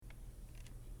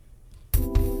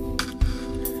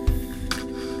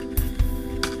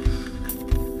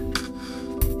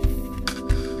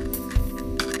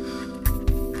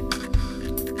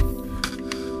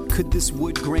Could this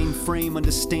wood grain frame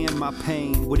understand my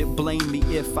pain? Would it blame me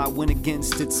if I went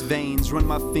against its veins? Run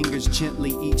my fingers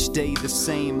gently each day the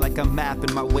same, like I'm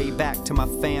mapping my way back to my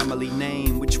family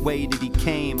name. Which way did he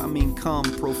came? I mean come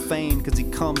profane, cause he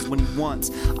comes when he wants.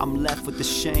 I'm left with the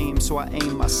shame, so I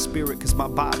aim my spirit cause my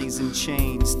body's in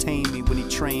chains. Tame me when he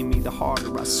train me, the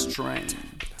harder I strain.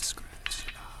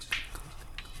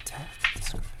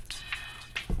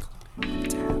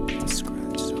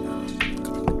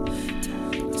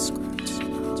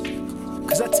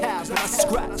 Cause I tap and I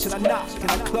scratch and I knock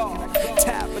and I claw.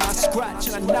 Tap and I scratch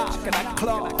and I knock and I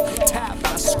claw. Tap and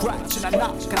I scratch and I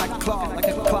knock and I claw. Like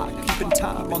a clock keeping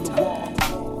time on the wall.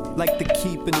 Like the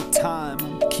keeping of time,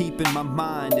 I'm keeping my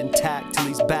mind intact till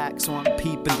he's back, so I'm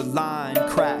peeping the line,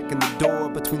 cracking the door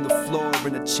between the floor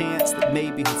and a chance that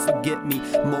maybe he'll forget me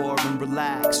more and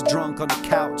relax. Drunk on the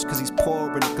couch cause he's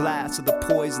pouring a glass of the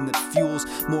poison that fuels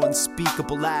more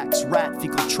unspeakable acts. Rat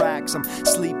fecal tracks, I'm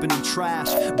sleeping in trash,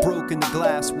 broken the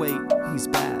glass, wait, he's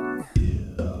back.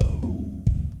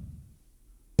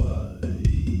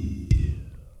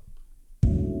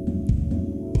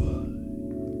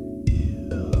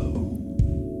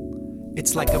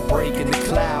 It's like a break in the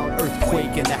cloud,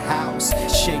 earthquake in the house,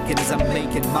 shaking as I'm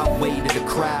making my way to the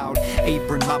crowd.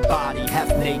 Apron my body, half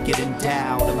naked and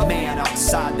down. A man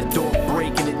outside the door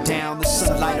breaking it down. The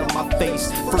sunlight on my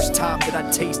face, first time that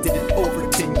I tasted in over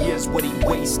 10 years what he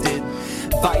wasted.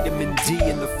 Vitamin D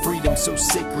and the freedom so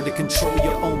sacred to control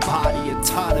your own body,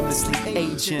 autonomously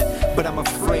agent. But I'm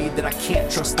afraid that I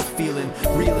can't trust the feeling,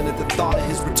 reeling at the thought of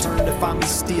his return to find me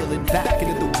stealing back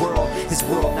into the world, his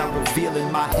world now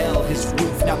revealing my hell, his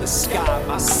roof, now the sky,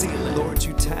 my ceiling. Lord,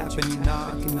 you tap and you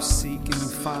knock and you seek and you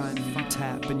find. You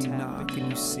tap and you knock and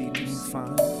you seek and you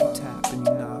find. You tap and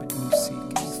you knock and you